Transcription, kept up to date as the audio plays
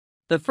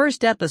The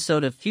first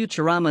episode of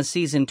Futurama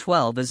Season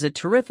 12 is a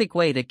terrific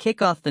way to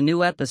kick off the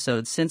new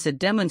episode since it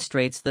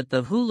demonstrates that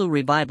the Hulu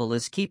revival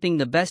is keeping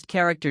the best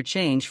character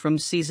change from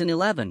Season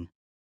 11.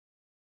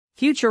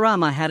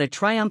 Futurama had a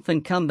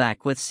triumphant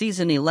comeback with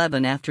Season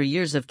 11 after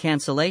years of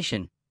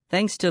cancellation,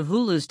 thanks to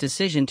Hulu's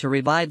decision to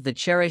revive the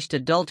cherished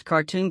adult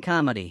cartoon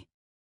comedy.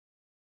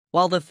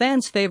 While the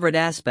fans' favorite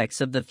aspects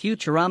of the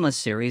Futurama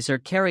series are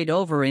carried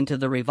over into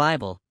the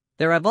revival,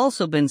 there have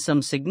also been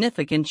some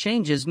significant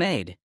changes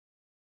made.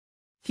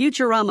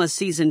 Futurama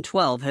Season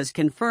 12 has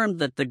confirmed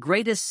that the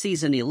greatest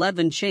Season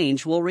 11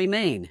 change will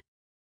remain.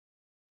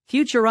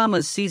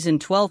 Futurama's Season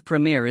 12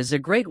 premiere is a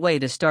great way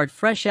to start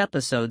fresh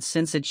episodes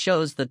since it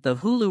shows that the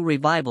Hulu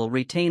revival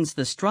retains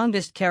the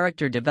strongest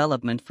character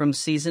development from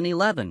Season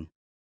 11.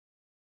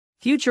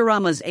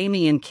 Futurama's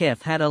Amy and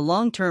Kif had a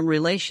long-term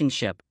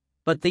relationship,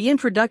 but the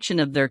introduction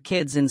of their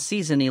kids in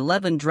Season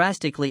 11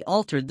 drastically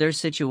altered their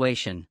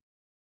situation.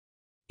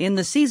 In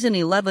the Season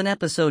 11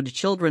 episode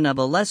Children of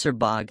a Lesser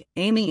Bog,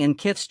 Amy and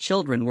Kif's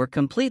children were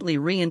completely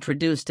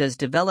reintroduced as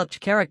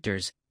developed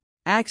characters.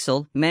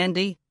 Axel,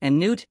 Mandy, and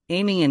Newt,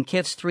 Amy and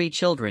Kif's three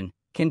children,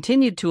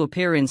 continued to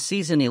appear in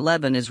Season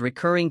 11 as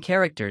recurring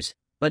characters,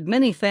 but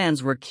many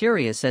fans were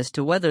curious as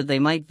to whether they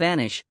might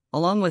vanish,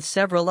 along with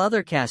several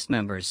other cast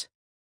members.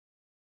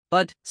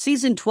 But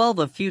Season 12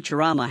 of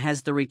Futurama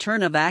has the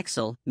return of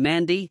Axel,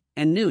 Mandy,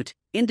 and Newt,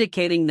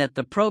 indicating that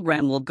the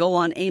program will go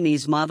on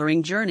Amy's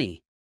mothering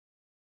journey.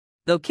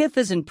 Though Kif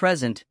isn't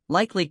present,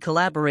 likely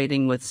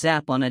collaborating with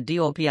Zap on a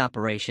DOP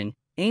operation,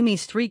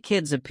 Amy's three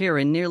kids appear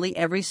in nearly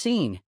every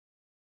scene.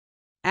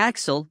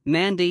 Axel,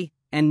 Mandy,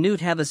 and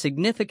Newt have a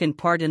significant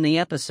part in the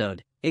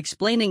episode,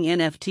 explaining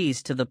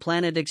NFTs to the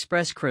Planet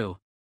Express crew.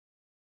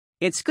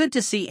 It's good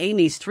to see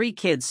Amy's three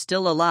kids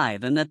still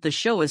alive and that the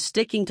show is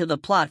sticking to the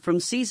plot from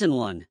Season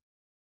 1.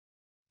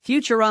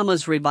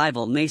 Futurama's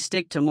revival may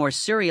stick to more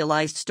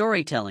serialized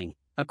storytelling,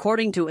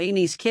 according to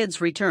Amy's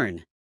kids'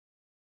 return.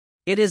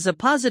 It is a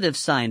positive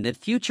sign that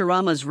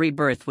Futurama's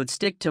rebirth would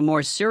stick to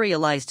more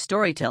serialized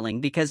storytelling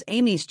because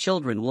Amy's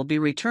children will be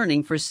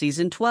returning for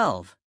Season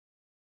 12.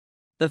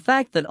 The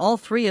fact that all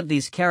three of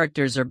these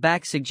characters are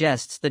back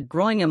suggests that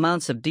growing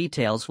amounts of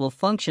details will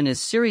function as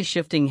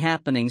series-shifting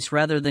happenings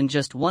rather than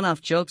just one-off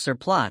jokes or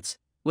plots,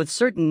 with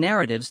certain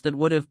narratives that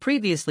would have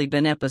previously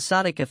been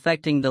episodic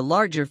affecting the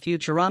larger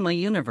Futurama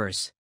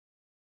universe.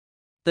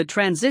 The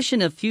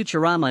transition of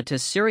Futurama to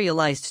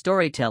serialized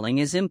storytelling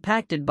is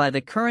impacted by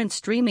the current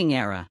streaming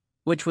era,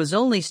 which was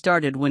only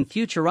started when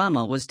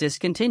Futurama was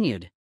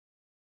discontinued.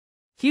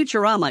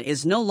 Futurama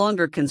is no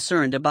longer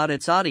concerned about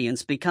its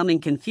audience becoming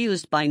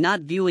confused by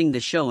not viewing the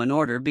show in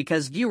order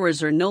because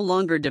viewers are no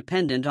longer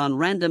dependent on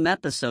random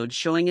episodes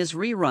showing as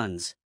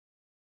reruns.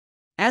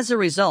 As a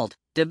result,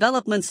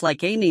 developments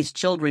like Amy's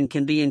children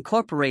can be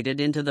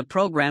incorporated into the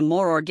program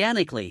more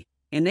organically,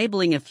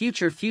 enabling a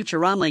future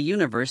Futurama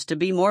universe to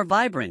be more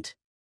vibrant.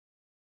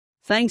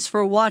 Thanks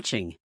for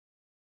watching.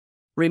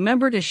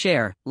 Remember to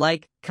share,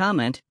 like,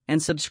 comment,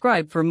 and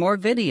subscribe for more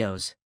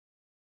videos.